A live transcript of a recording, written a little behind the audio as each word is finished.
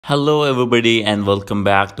Hello everybody and welcome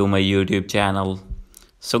back to my YouTube channel.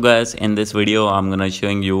 So guys, in this video I'm gonna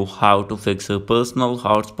showing you how to fix a personal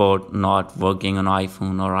hotspot not working on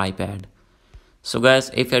iPhone or iPad. So guys,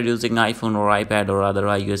 if you're using iPhone or iPad or other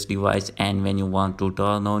iOS device and when you want to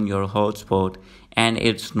turn on your hotspot and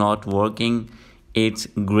it's not working, it's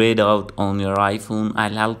grayed out on your iPhone,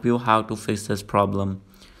 I'll help you how to fix this problem.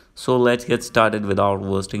 So let's get started without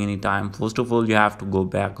wasting any time. First of all, you have to go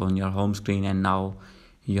back on your home screen and now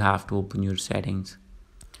you have to open your settings.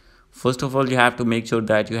 First of all, you have to make sure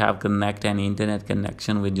that you have connect an internet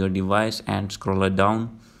connection with your device and scroll it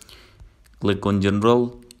down. Click on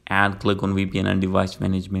general and click on VPN and device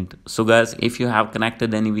management. So guys, if you have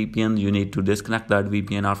connected any VPN, you need to disconnect that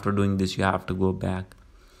VPN. After doing this, you have to go back.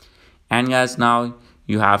 And guys, now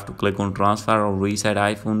you have to click on transfer or reset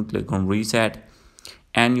iPhone. Click on reset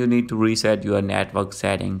and you need to reset your network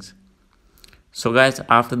settings. So guys,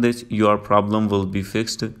 after this your problem will be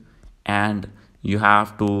fixed and you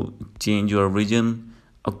have to change your region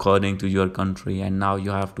according to your country, and now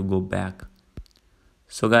you have to go back.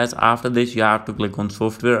 So guys, after this you have to click on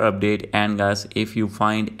software update, and guys, if you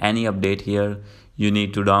find any update here, you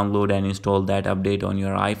need to download and install that update on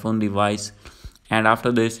your iPhone device, and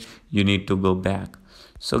after this you need to go back.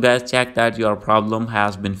 So guys, check that your problem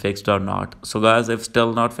has been fixed or not. So guys, if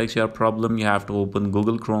still not fix your problem, you have to open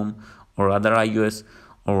Google Chrome or other iOS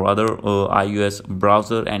iOS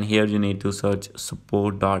browser, and here you need to search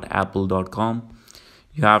support.apple.com.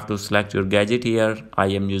 You have to select your gadget here. I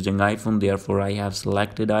am using iPhone, therefore I have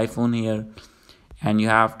selected iPhone here, and you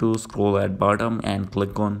have to scroll at bottom and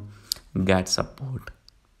click on get support.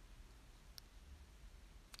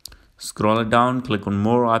 Scroll it down, click on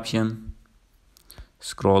more option,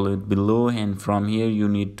 scroll it below, and from here you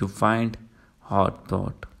need to find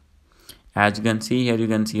hotspot. As you can see here, you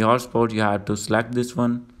can see hotspot. You have to select this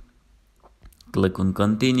one, click on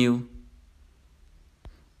continue,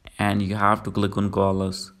 and you have to click on call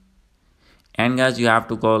us. And guys, you have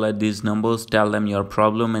to call at these numbers, tell them your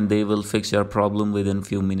problem, and they will fix your problem within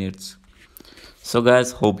few minutes. So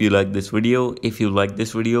guys, hope you like this video. If you like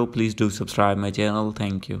this video, please do subscribe my channel.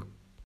 Thank you.